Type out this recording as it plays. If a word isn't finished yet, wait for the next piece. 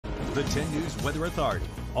The 10 News Weather Authority,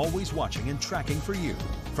 always watching and tracking for you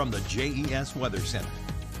from the JES Weather Center.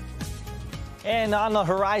 And on the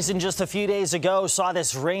horizon just a few days ago, saw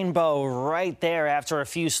this rainbow right there after a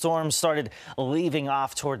few storms started leaving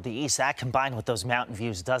off toward the east. That combined with those mountain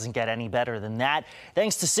views doesn't get any better than that.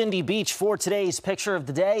 Thanks to Cindy Beach for today's picture of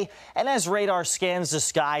the day. And as radar scans the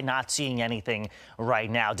sky, not seeing anything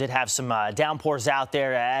right now. Did have some downpours out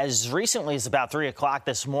there as recently as about 3 o'clock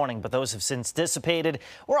this morning, but those have since dissipated.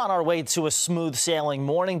 We're on our way to a smooth sailing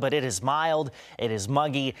morning, but it is mild, it is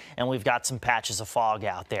muggy, and we've got some patches of fog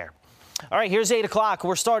out there. All right, here's 8 o'clock.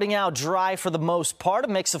 We're starting out dry for the most part, a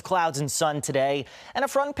mix of clouds and sun today, and a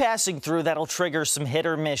front passing through that'll trigger some hit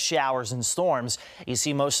or miss showers and storms. You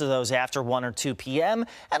see most of those after 1 or 2 p.m.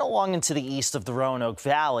 and along into the east of the Roanoke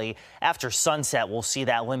Valley. After sunset, we'll see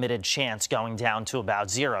that limited chance going down to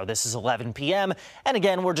about 0. This is 11 p.m. And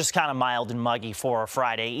again, we're just kind of mild and muggy for a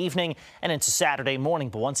Friday evening and into Saturday morning,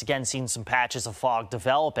 but once again, seeing some patches of fog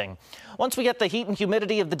developing. Once we get the heat and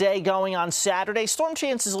humidity of the day going on Saturday, storm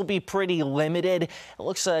chances will be pretty limited. It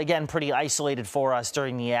looks, again, pretty isolated for us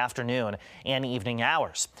during the afternoon and evening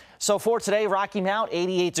hours. So for today, Rocky Mount,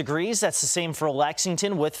 88 degrees. That's the same for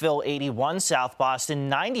Lexington, Wytheville, 81, South Boston,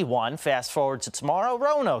 91. Fast forward to tomorrow,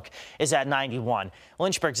 Roanoke is at 91.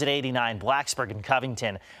 Lynchburg's at 89, Blacksburg and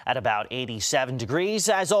Covington at about 87 degrees.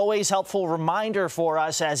 As always, helpful reminder for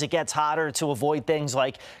us as it gets hotter to avoid things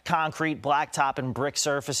like concrete, blacktop, and brick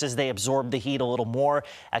surfaces. They absorb the heat a little more.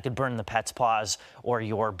 That could burn the pet's paws or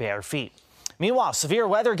your bare feet. Meanwhile, severe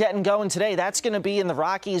weather getting going today. That's going to be in the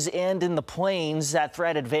Rockies and in the Plains. That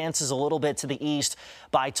threat advances a little bit to the east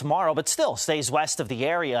by tomorrow, but still stays west of the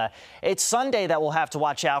area. It's Sunday that we'll have to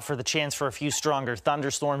watch out for the chance for a few stronger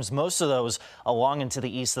thunderstorms, most of those along into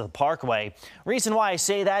the east of the Parkway. Reason why I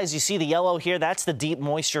say that is you see the yellow here. That's the deep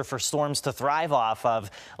moisture for storms to thrive off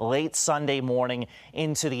of late Sunday morning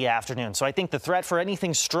into the afternoon. So I think the threat for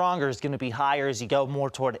anything stronger is going to be higher as you go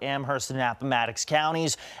more toward Amherst and Appomattox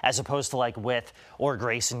counties as opposed to like Wythe or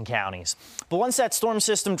Grayson counties. But once that storm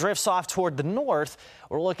system drifts off toward the north,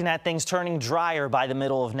 we're looking at things turning drier by the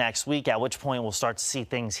middle of next week, at which point we'll start to see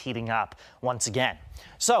things heating up once again.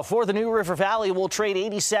 So for the New River Valley, we'll trade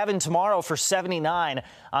 87 tomorrow for 79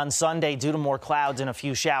 on Sunday due to more clouds and a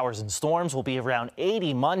few showers and storms. We'll be around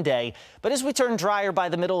 80 Monday. But as we turn drier by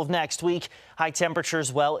the middle of next week, high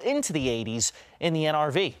temperatures well into the 80s in the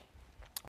NRV.